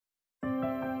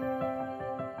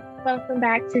Welcome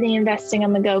back to the Investing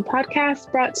on the Go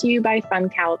podcast brought to you by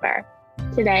FundCalibre.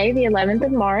 Today, the 11th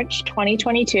of March,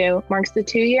 2022, marks the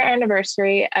 2-year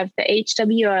anniversary of the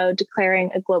HWO declaring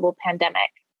a global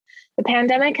pandemic. The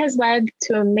pandemic has led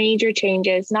to major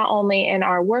changes, not only in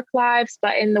our work lives,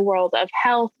 but in the world of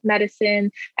health,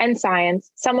 medicine, and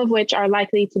science, some of which are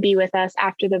likely to be with us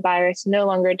after the virus no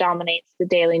longer dominates the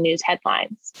daily news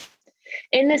headlines.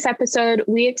 In this episode,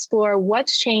 we explore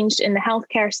what's changed in the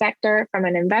healthcare sector from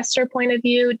an investor point of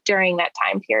view during that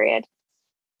time period.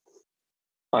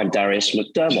 I'm Darius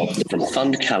McDermott from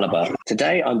FundCalibre.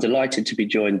 Today, I'm delighted to be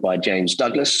joined by James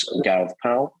Douglas and Gareth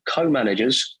Powell,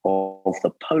 co-managers of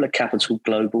the Polar Capital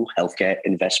Global Healthcare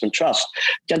Investment Trust.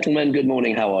 Gentlemen, good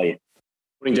morning. How are you?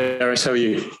 Morning, Darius. How are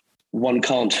you? One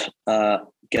can't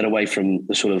get away from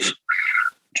the sort of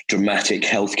dramatic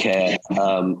healthcare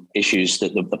issues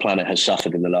that the planet has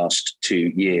suffered in the last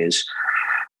 2 years.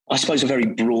 I suppose a very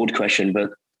broad question,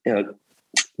 but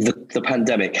the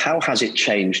pandemic, how has it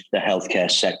changed the healthcare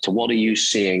sector? What are you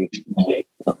seeing,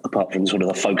 apart from sort of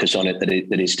the focus on it,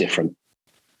 that is different?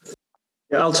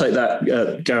 Yeah, I'll take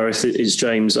that, Gareth. It's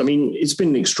James. I mean, it's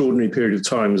been an extraordinary period of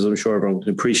time, as I'm sure everyone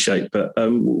can appreciate, but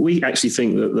we actually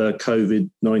think that the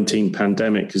COVID-19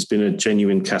 pandemic has been a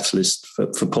genuine catalyst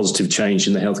for positive change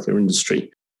in the healthcare industry.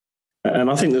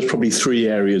 And I think there's probably 3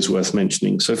 areas worth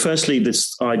mentioning. So firstly,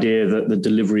 this idea that the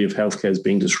delivery of healthcare is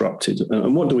being disrupted.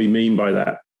 And what do we mean by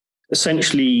that?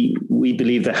 Essentially, we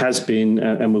believe there has been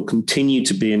and will continue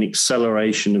to be an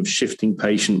acceleration of shifting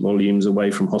patient volumes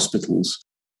away from hospitals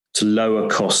to lower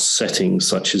cost settings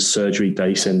such as surgery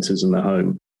day centres and the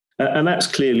home. And that's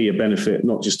clearly a benefit,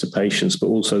 not just to patients, but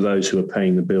also those who are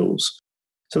paying the bills.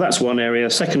 So that's one area.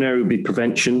 Second area would be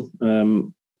prevention.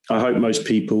 I hope most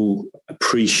people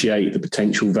appreciate the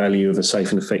potential value of a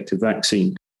safe and effective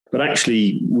vaccine. But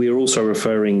actually, we're also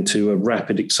referring to a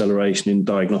rapid acceleration in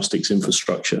diagnostics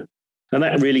infrastructure. And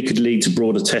that really could lead to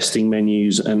broader testing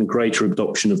menus and greater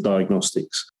adoption of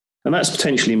diagnostics. And that's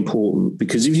potentially important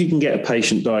because if you can get a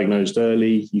patient diagnosed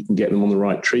early, you can get them on the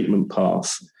right treatment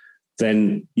path,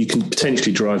 then you can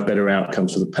potentially drive better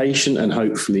outcomes for the patient and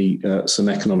hopefully some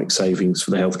economic savings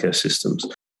for the healthcare systems.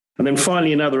 And then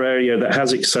finally, another area that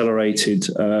has accelerated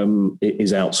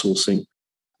is outsourcing.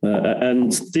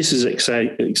 And this is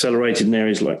accelerated in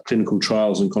areas like clinical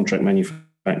trials and contract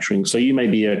manufacturing. So you may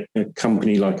be a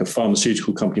company like a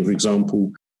pharmaceutical company, for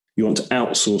example. You want to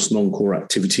outsource non-core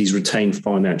activities, retain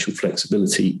financial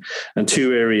flexibility. And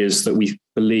 2 areas that we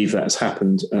believe that has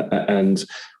happened and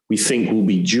we think will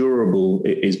be durable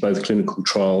is both clinical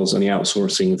trials and the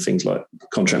outsourcing of things like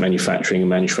contract manufacturing and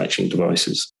manufacturing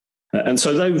devices. And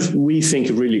so those we think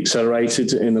have really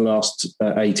accelerated in the last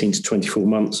 18 to 24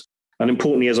 months. And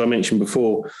importantly, as I mentioned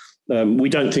before, we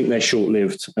don't think they're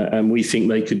short-lived and we think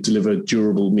they could deliver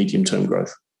durable medium-term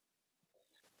growth.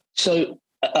 So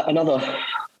another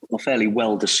fairly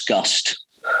well-discussed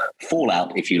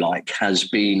fallout, if you like, has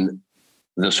been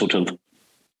the sort of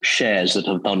shares that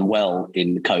have done well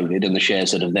in COVID and the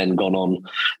shares that have then gone on,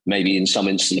 maybe in some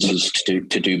instances, to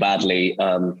do badly.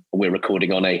 We're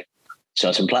recording on a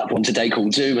certain platform today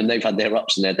called Zoom, and they've had their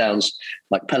ups and their downs,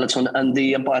 like Peloton, and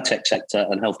the biotech sector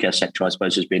and healthcare sector, I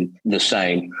suppose, has been the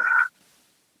same.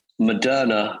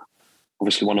 Moderna,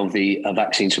 obviously one of the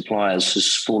vaccine suppliers,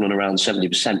 has fallen around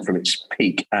 70% from its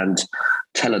peak, and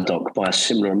Teladoc by a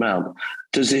similar amount.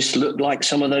 Does this look like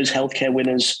some of those healthcare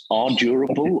winners are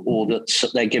durable, or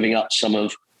that they're giving up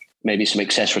maybe some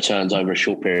excess returns over a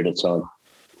short period of time?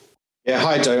 Yeah,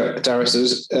 hi, Darius.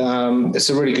 It's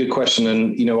a really good question.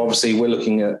 And, obviously we're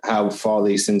looking at how far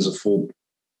these things have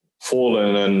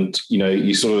fallen and,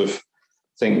 you sort of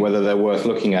think whether they're worth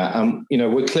looking at.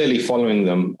 We're clearly following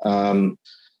them.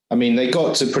 They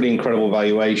got to pretty incredible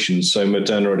valuations. So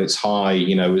Moderna at its high,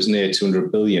 was near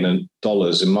 $200 billion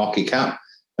in market cap.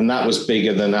 And that was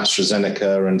bigger than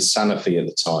AstraZeneca and Sanofi at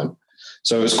the time.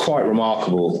 So it was quite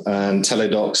remarkable. And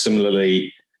Teladoc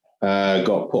similarly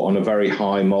got put on a very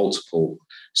high multiple.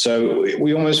 So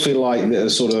we almost feel like the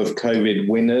sort of COVID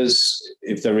winners,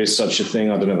 if there is such a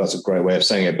thing, I don't know if that's a great way of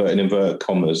saying it, but in inverted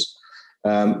commas,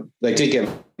 they did get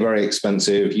very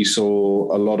expensive. You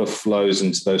saw a lot of flows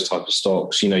into those type of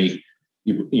stocks. You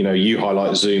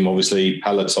highlight Zoom, obviously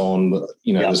Peloton,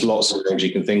 There's lots of things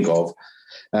you can think of.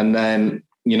 And then,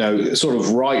 sort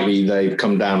of rightly, they've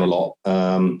come down a lot.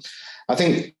 I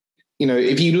think,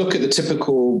 if you look at the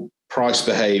typical price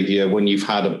behavior when you've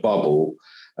had a bubble,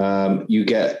 you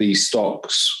get these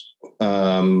stocks.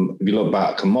 If you look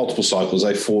back on multiple cycles,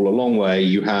 they fall a long way.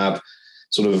 You have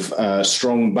sort of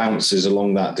strong bounces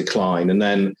along that decline. And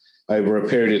then over a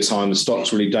period of time, the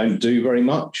stocks really don't do very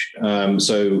much.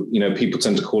 So, people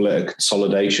tend to call it a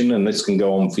consolidation, and this can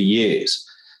go on for years.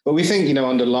 But we think,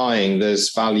 underlying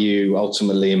there's value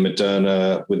ultimately in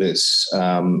Moderna with its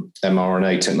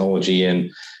mRNA technology,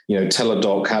 and,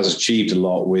 Teladoc has achieved a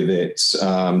lot with its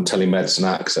telemedicine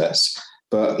access.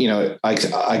 But,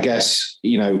 I guess,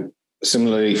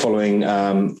 similarly following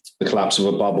the collapse of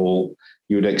a bubble,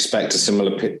 you would expect a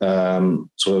similar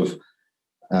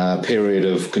period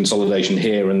of consolidation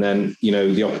here. And then,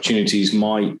 the opportunities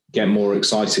might get more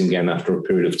exciting again after a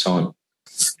period of time.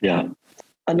 Yeah.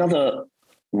 Another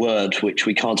word which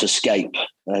we can't escape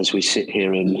as we sit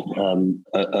here in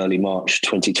early March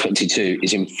 2022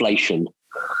 is inflation.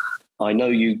 I know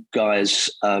you guys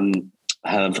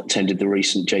have attended the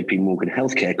recent JP Morgan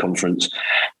Healthcare Conference.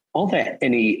 Are there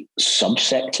any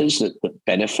subsectors that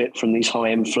benefit from these high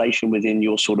inflation within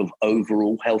your sort of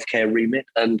overall healthcare remit?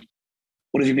 And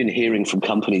what have you been hearing from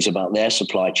companies about their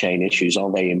supply chain issues?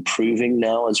 Are they improving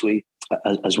now as we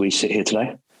sit here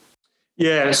today?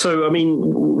 Yeah, so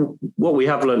what we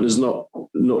have learned is not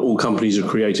all companies are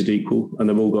created equal, and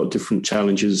they've all got different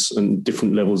challenges and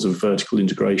different levels of vertical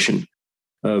integration.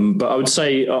 But I would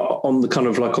say on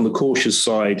the cautious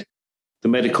side, the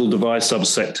medical device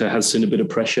subsector has seen a bit of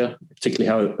pressure, particularly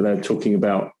how they're talking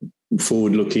about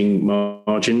forward-looking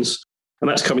margins. And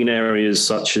that's coming in areas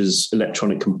such as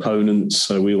electronic components.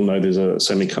 So we all know there's a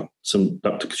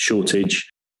semiconductor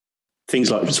shortage,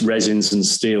 things like resins and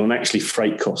steel, and actually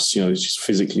freight costs, just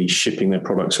physically shipping their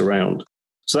products around.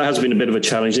 So that has been a bit of a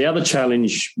challenge. The other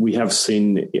challenge we have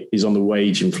seen is on the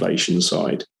wage inflation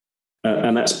side.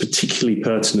 And that's particularly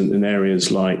pertinent in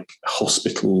areas like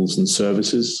hospitals and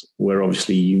services, where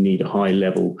obviously you need a high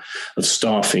level of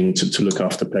staffing to look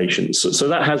after patients. So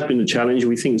that has been a challenge.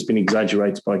 We think it's been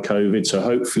exaggerated by COVID. So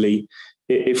hopefully,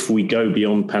 if we go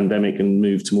beyond pandemic and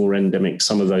move to more endemic,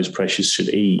 some of those pressures should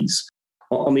ease.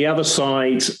 On the other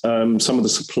side, some of the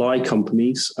supply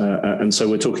companies, and so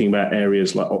we're talking about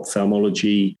areas like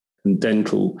ophthalmology and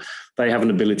dental, they have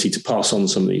an ability to pass on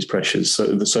some of these pressures. So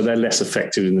they're less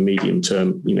effective in the medium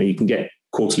term. You can get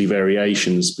quarterly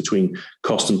variations between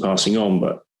cost and passing on,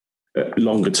 but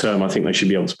longer term, I think they should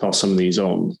be able to pass some of these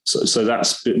on. So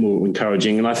that's a bit more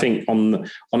encouraging. And I think on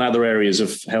other areas of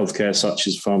healthcare, such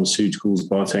as pharmaceuticals,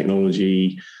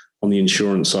 biotechnology, on the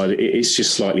insurance side, it's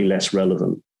just slightly less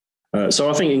relevant.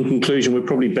 So I think in conclusion, we're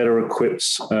probably better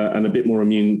equipped and a bit more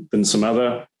immune than some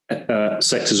other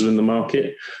sectors within the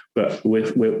market, but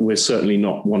we're certainly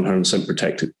not 100%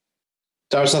 protected.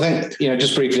 Darius, I think,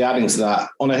 just briefly adding to that,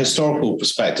 on a historical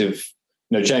perspective,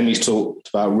 Jamie's talked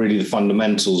about really the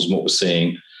fundamentals of what we're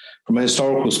seeing. From a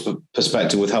historical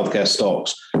perspective with healthcare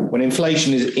stocks, when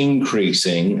inflation is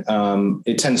increasing,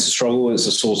 it tends to struggle as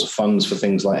a source of funds for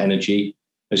things like energy,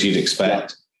 as you'd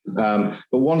expect. Yeah.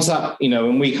 But once that,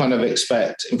 and we kind of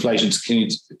expect inflation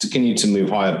to continue to move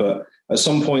higher, but at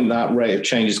some point that rate of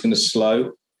change is going to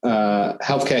slow.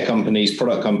 Healthcare companies,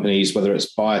 product companies, whether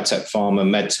it's biotech, pharma,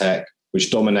 medtech,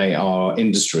 which dominate our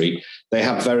industry, they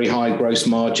have very high gross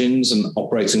margins and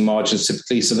operating margins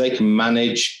typically, so they can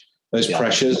manage those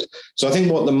pressures. So I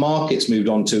think what the market's moved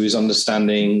on to is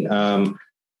understanding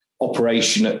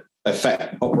operational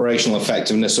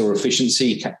effectiveness or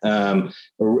efficiency, a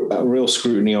real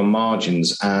scrutiny on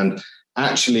margins. And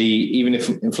actually, even if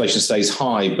inflation stays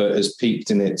high but has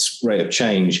peaked in its rate of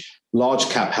change, large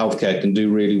cap healthcare can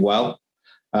do really well.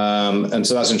 And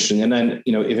so that's interesting. And then,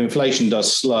 if inflation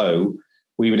does slow,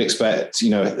 we would expect, the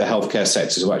healthcare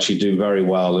sector to actually do very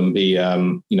well and be,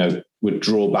 would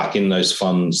draw back in those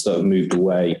funds that have moved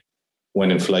away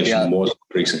when inflation was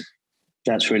increasing.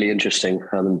 That's really interesting.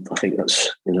 I think that's,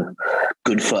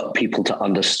 good for people to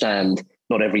understand.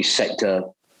 Not every sector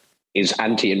is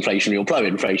anti-inflationary or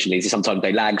pro-inflationary. Sometimes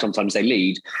they lag, sometimes they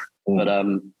lead.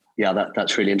 But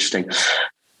that's really interesting.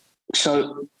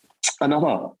 So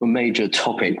another major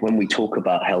topic when we talk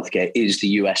about healthcare is the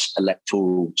US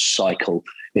electoral cycle.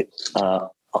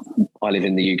 I live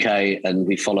in the UK and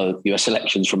we follow US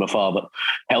elections from afar, but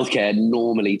healthcare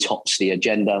normally tops the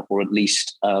agenda, or at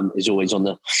least is always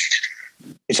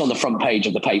it's on the front page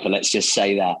of the paper. Let's just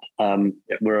say that.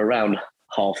 We're around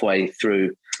halfway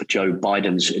through Joe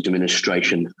Biden's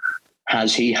administration.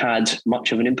 Has he had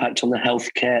much of an impact on the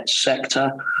healthcare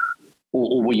sector?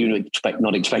 Or were you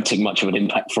not expecting much of an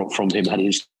impact from him? Had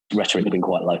his rhetoric been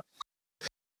quite low?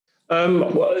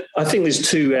 Well, I think there's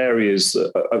two areas.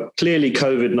 Clearly,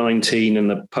 COVID-19 and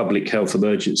the public health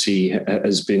emergency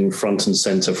has been front and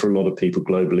center for a lot of people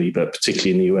globally, but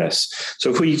particularly in the US. So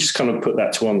if we just kind of put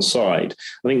that to one side,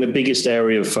 I think the biggest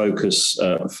area of focus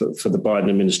for the Biden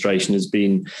administration has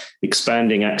been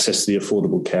expanding access to the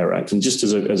Affordable Care Act. And just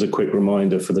as a quick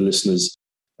reminder for the listeners,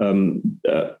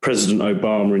 President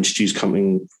Obama introduced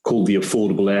something called the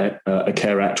Affordable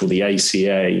Care Act, or the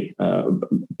ACA,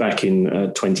 back in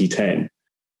 2010.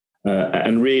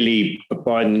 And really,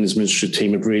 Biden and his administrative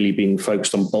team have really been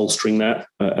focused on bolstering that.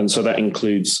 And so that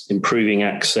includes improving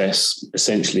access,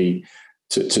 essentially,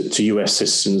 to US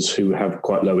citizens who have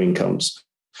quite low incomes.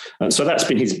 And so that's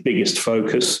been his biggest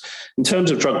focus. In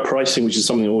terms of drug pricing, which is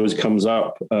something that always comes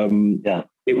up,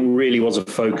 it really was a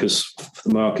focus for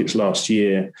the markets last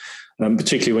year,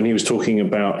 particularly when he was talking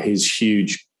about his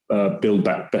huge Build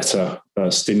Back Better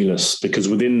stimulus, because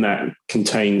within that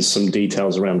contains some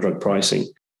details around drug pricing.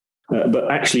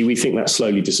 But actually, we think that's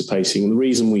slowly dissipating. And the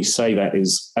reason we say that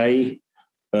is, A,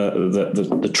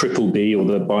 the triple B, or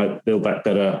the Build Back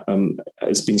Better,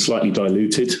 has been slightly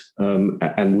diluted.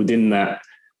 And within that,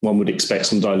 one would expect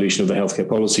some dilution of the healthcare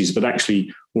policies, but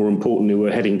actually, more importantly,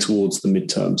 we're heading towards the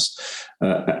midterms.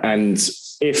 And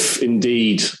if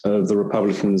indeed the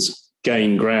Republicans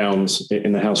gain ground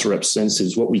in the House of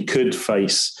Representatives, what we could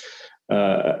face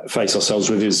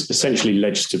ourselves with is essentially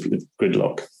legislative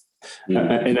gridlock.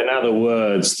 In other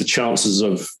words, the chances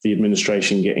of the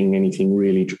administration getting anything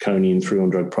really draconian through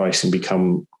on drug pricing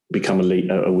become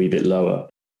a wee bit lower.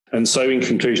 And so, in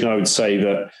conclusion, I would say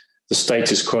that the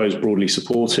status quo is broadly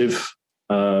supportive.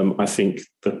 I think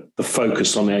that the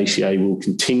focus on the ACA will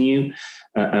continue.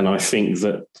 And I think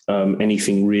that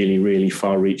anything really, really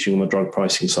far-reaching on the drug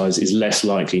pricing side is less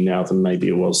likely now than maybe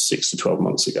it was 6 to 12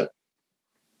 months ago.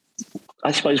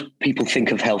 I suppose people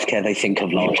think of healthcare, they think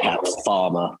of large cap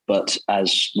pharma, but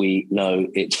as we know,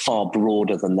 it's far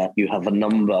broader than that. You have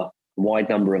a wide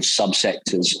number of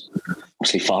subsectors,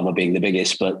 obviously pharma being the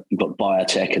biggest, but you've got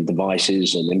biotech and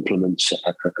devices and implements and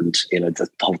the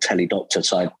whole teledoctor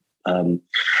side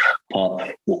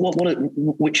part.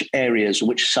 Which areas,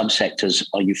 which subsectors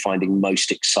are you finding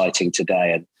most exciting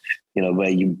today, and where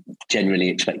you generally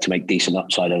expect to make decent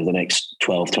upside over the next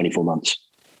 12, 24 months?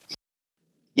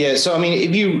 Yeah, so I mean,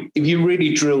 if you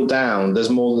really drill down, there's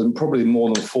probably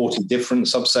more than 40 different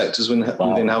subsectors within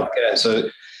healthcare. So,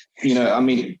 I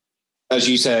mean, as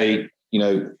you say,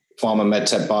 pharma,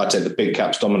 medtech, biotech, the big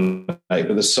caps dominate, but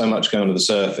there's so much going under the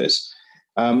surface.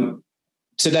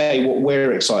 Today, what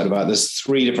we're excited about, there's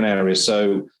 3 different areas.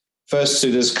 So first,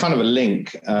 there's kind of a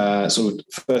link,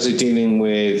 firstly dealing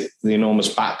with the enormous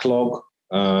backlog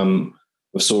of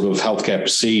sort of healthcare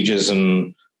procedures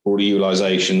and broader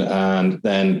utilization, and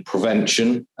then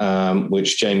prevention,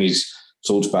 which Jamie's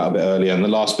talked about a bit earlier, and the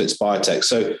last bit's biotech.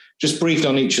 So just briefly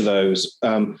on each of those.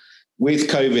 With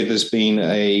COVID, there's been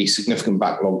a significant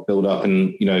backlog build up,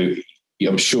 and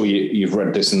I'm sure you've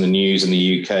read this in the news in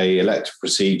the UK: elective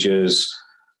procedures,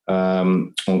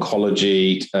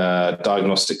 oncology,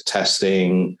 diagnostic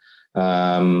testing,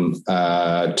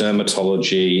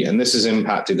 dermatology, and this has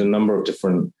impacted a number of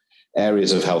different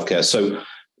areas of healthcare. So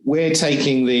we're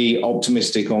taking the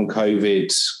optimistic on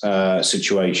COVID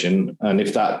situation, and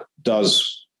if that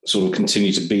does sort of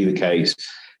continue to be the case,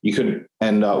 you could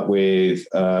end up with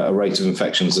a rate of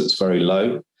infections that's very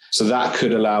low. So that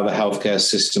could allow the healthcare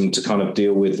system to kind of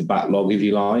deal with the backlog, if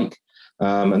you like.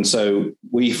 And so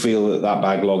we feel that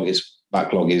backlog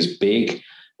is big.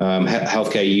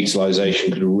 Healthcare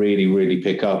utilization could really, really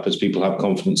pick up as people have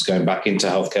confidence going back into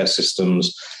healthcare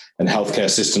systems, and healthcare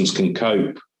systems can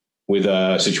cope with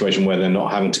a situation where they're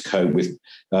not having to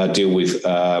deal with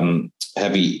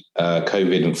heavy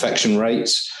COVID infection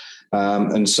rates.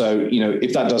 And so,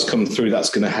 if that does come through, that's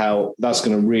going to help. That's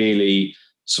going to really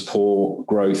support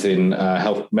growth in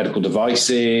medical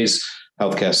devices,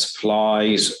 healthcare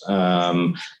supplies,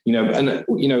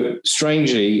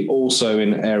 strangely also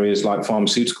in areas like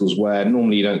pharmaceuticals, where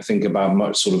normally you don't think about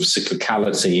much sort of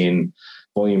cyclicality in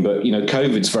volume, but,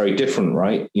 COVID's very different,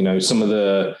 right? Some of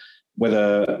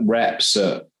whether reps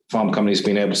at pharma companies have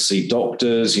been able to see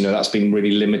doctors, that's been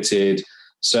really limited.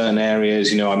 Certain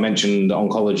areas, I mentioned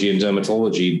oncology and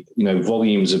dermatology,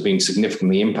 volumes have been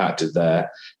significantly impacted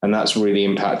there, and that's really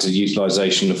impacted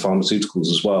utilization of pharmaceuticals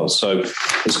as well. So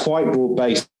it's quite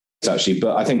broad-based, actually,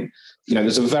 but I think,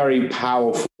 there's a very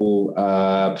powerful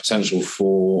potential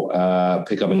for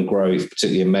pickup in growth,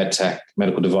 particularly in medtech,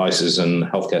 medical devices and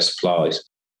healthcare supplies.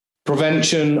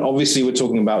 Prevention, obviously, we're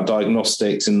talking about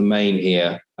diagnostics in the main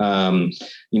here. And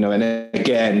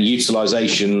again,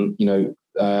 utilization,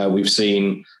 we've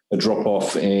seen a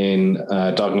drop-off in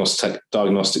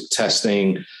diagnostic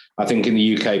testing. I think in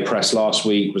the UK, press last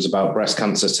week was about breast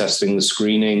cancer testing, the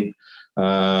screening.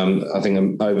 I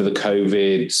think over the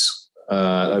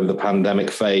over the pandemic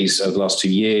phase of the last 2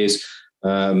 years,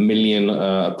 1 million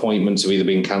appointments have either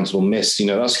been cancelled or missed.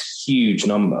 That's a huge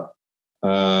number.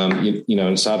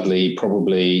 And sadly,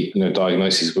 probably,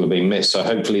 diagnoses will have been missed. So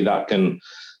hopefully that can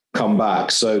come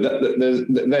back. So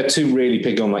they're two really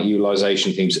big on that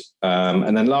utilization themes.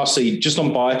 And then lastly, just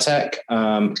on biotech.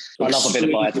 I love a bit of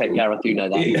biotech, Gareth, you know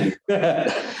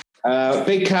that.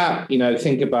 Big cap,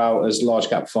 think about as large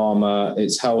cap pharma,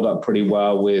 it's held up pretty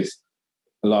well with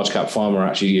large cap pharma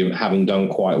actually having done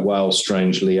quite well,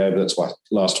 strangely, over the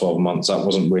last 12 months. That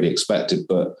wasn't really expected,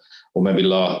 or maybe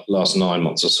last 9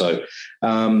 months or so.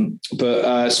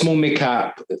 But small mid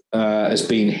cap has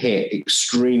been hit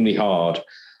extremely hard.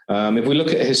 If we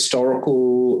look at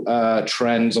historical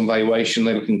trends on valuation,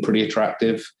 they're looking pretty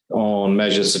attractive on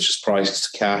measures such as price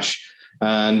to cash.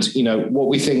 And, what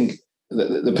we think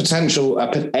the potential,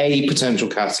 a potential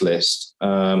catalyst,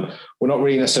 we're not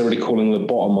really necessarily calling the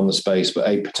bottom on the space, but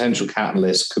a potential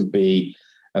catalyst could be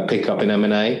a pickup in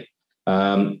M&A.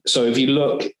 So if you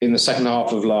look in the second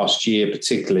half of last year,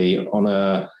 particularly on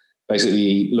a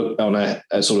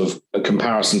sort of a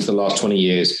comparison to the last 20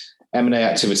 years, M&A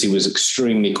activity was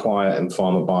extremely quiet in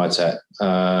pharma biotech.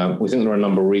 We think there are a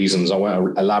number of reasons. I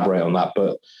won't elaborate on that,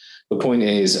 but the point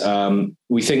is,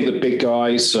 we think the big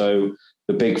guys, so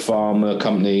the big pharma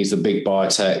companies, the big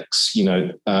biotechs,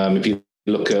 if you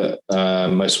look at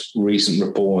most recent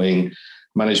reporting,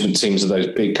 management teams of those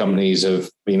big companies have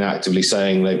been actively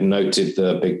saying they've noted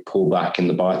the big pullback in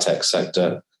the biotech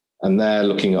sector, and they're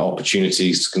looking at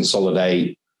opportunities to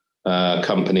consolidate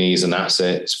companies and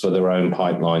assets for their own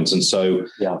pipelines. And so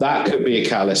that could be a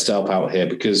catalyst to help out here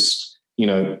because,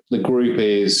 the group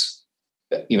is,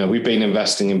 we've been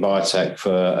investing in biotech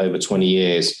for over 20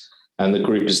 years, and the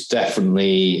group is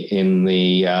definitely in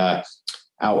the out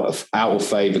of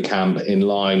favor camp in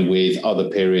line with other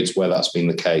periods where that's been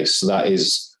the case. So that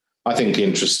is, I think,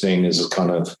 interesting as a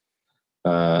kind of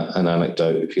an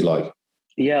anecdote, if you like.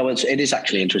 Yeah, well, it is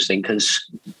actually interesting because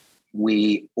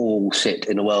we all sit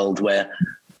in a world where,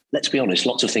 let's be honest,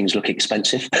 lots of things look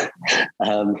expensive,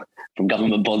 from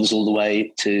government bonds all the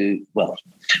way to, well,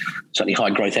 certainly high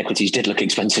growth equities did look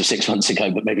expensive 6 months ago,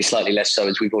 but maybe slightly less so,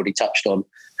 as we've already touched on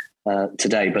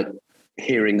today. But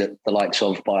hearing that the likes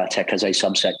of biotech as a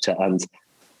subsector and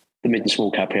the mid and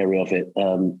small cap area of it,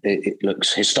 it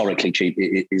looks historically cheap.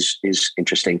 It is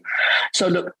interesting. So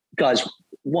look, guys,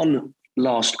 one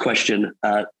last question,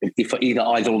 for either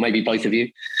or maybe both of you.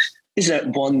 Is there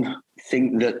one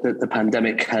thing that the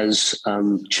pandemic has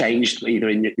changed, either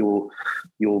in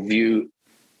your view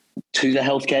to the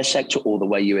healthcare sector or the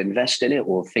way you invest in it,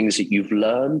 or things that you've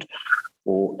learned?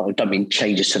 Or I don't mean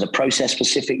changes to the process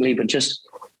specifically, but just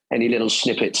any little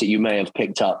snippets that you may have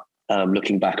picked up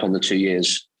looking back on the 2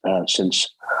 years since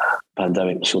the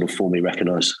pandemic was sort of formally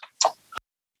recognised?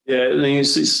 Yeah, I mean,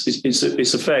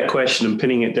 it's a fair question, and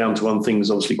pinning it down to one thing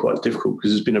is obviously quite difficult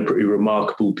because it's been a pretty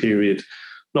remarkable period,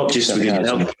 not just within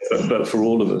health, but for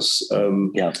all of us.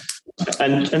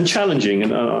 And challenging,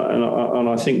 and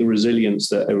I think the resilience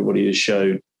that everybody has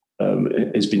shown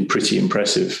has been pretty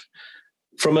impressive.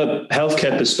 From a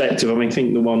healthcare perspective, I mean, I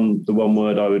think the one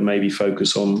word I would maybe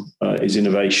focus on is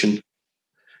innovation.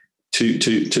 To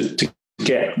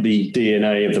get the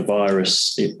DNA of the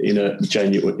virus in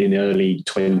early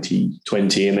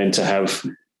 2020, and then to have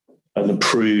an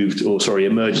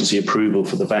emergency approval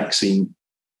for the vaccine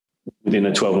within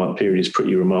a 12-month period is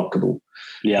pretty remarkable.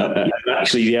 Yeah. And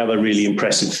actually, the other really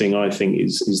impressive thing I think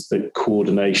is the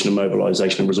coordination and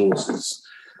mobilization of resources.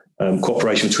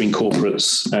 Cooperation between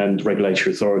corporates and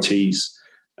regulatory authorities.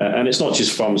 And it's not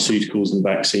just pharmaceuticals and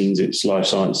vaccines, it's life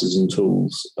sciences and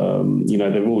tools.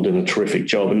 They've all done a terrific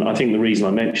job. And I think the reason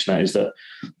I mention that is that,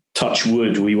 touch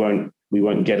wood, we won't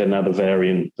get another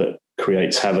variant that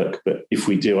creates havoc. But if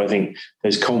we do, I think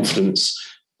there's confidence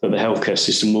that the healthcare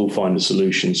system will find a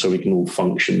solution so we can all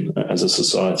function as a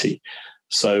society.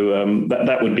 So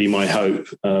that would be my hope.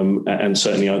 And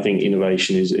certainly I think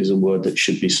innovation is a word that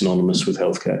should be synonymous with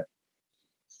healthcare.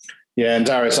 Yeah, and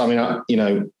Darius, I mean,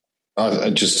 I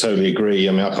just totally agree.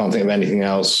 I mean, I can't think of anything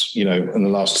else, in the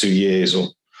last 2 years or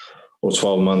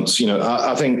 12 months.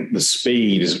 I think the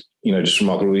speed is, just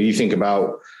remarkable. You think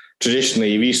about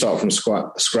traditionally, if you start from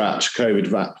scratch,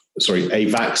 a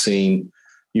vaccine,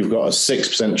 you've got a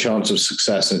 6% chance of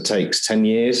success and it takes 10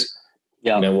 years.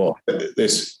 Yeah. You know what?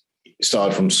 This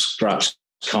started from scratch,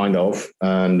 kind of,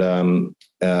 and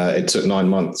it took 9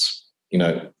 months,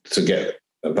 to get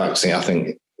a vaccine, I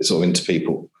think, sort of into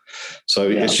people. So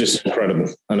it's just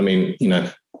incredible. And I mean,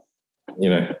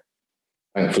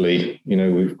 thankfully,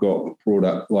 we've got brought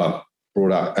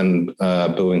up and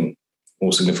building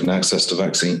more significant access to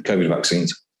COVID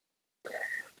vaccines.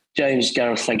 James,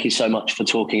 Gareth, thank you so much for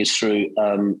talking us through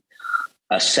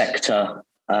a sector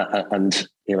and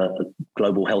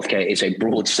global healthcare is a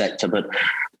broad sector, but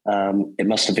it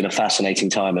must have been a fascinating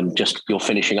time. And just your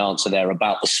finishing answer there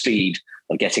about the speed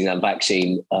of getting that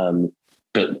vaccine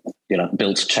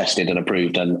built, tested and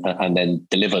approved and then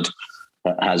delivered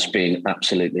has been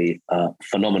absolutely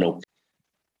phenomenal.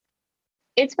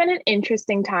 It's been an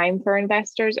interesting time for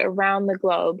investors around the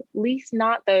globe, at least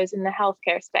not those in the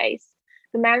healthcare space.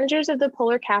 The managers of the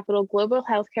Polar Capital Global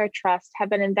Healthcare Trust have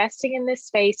been investing in this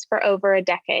space for over a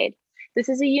decade. This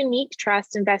is a unique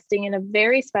trust investing in a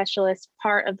very specialist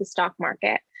part of the stock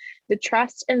market. The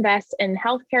trust invests in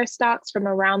healthcare stocks from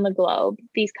around the globe.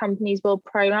 These companies will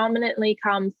predominantly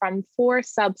come from 4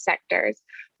 subsectors: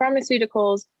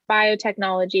 pharmaceuticals,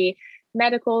 biotechnology,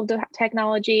 medical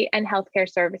technology, and healthcare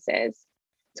services.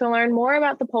 To learn more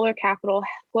about the Polar Capital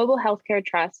Global Healthcare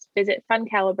Trust, visit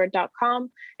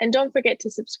fundcaliber.com, and don't forget to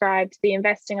subscribe to the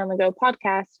Investing on the Go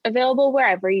podcast, available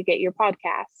wherever you get your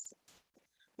podcasts.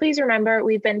 Please remember,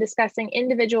 we've been discussing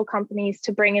individual companies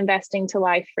to bring investing to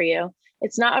life for you.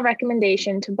 It's not a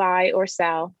recommendation to buy or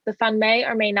sell. The fund may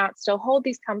or may not still hold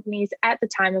these companies at the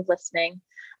time of listening.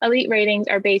 Elite ratings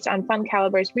are based on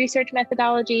FundCaliber's research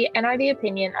methodology and are the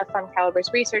opinion of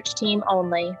FundCaliber's research team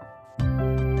only.